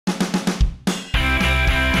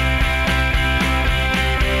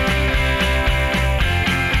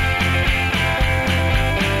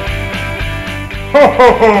Ho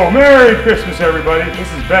ho ho! Merry Christmas, everybody.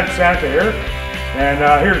 This is Ben Santa here, and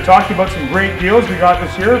here to talk to you about some great deals we got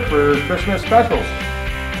this year for Christmas specials.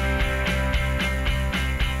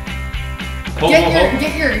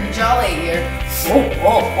 Get your jolly here.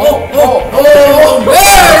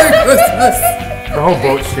 Merry Christmas! The whole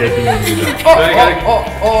boat's shaking. Stick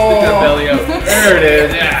that belly up. There it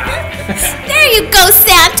is, yeah. There you go,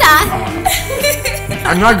 Santa!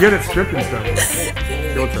 I'm not good at stripping stuff.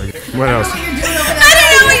 Go try it. What else? I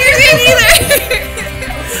don't know what you're doing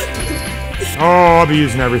either! Oh, I'll be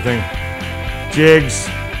using everything. Jigs,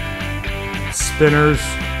 spinners,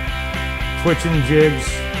 twitching jigs,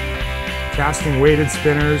 casting weighted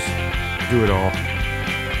spinners, do it all.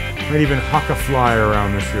 Might even huck a fly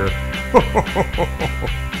around this year.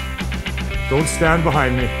 Don't stand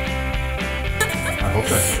behind me. I hope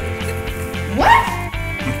that's it. What?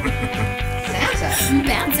 Santa.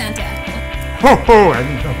 Bad Santa. Ho ho! I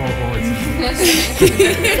didn't know ho ho.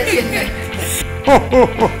 Ho ho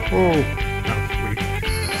ho ho! That was weak.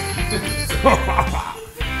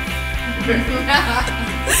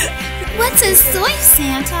 What's a soy,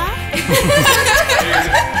 Santa?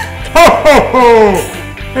 Ho ho ho!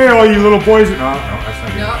 Hey, all you little boys! No, that's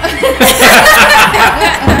not good.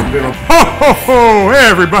 Little ho ho ho! Hey,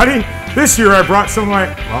 everybody! This year I brought some of my.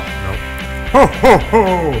 Well, no. Ho ho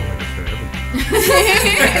ho!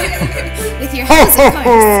 With your Ho hands, ho of course.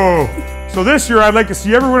 ho! So this year I'd like to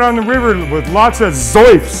see everyone on the river with lots of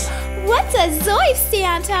zoifs. What's a zoif,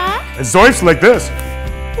 Santa? Zoifs like this.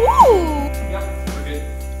 Ooh! Yep, we're good.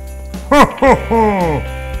 Ho ho ho!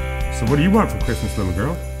 So what do you want for Christmas, little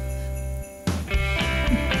girl?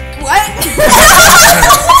 What?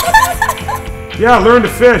 Yeah, learn to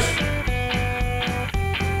fish.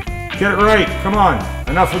 Get it right. Come on.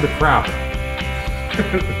 Enough with the crap.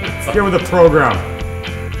 Let's get with the program.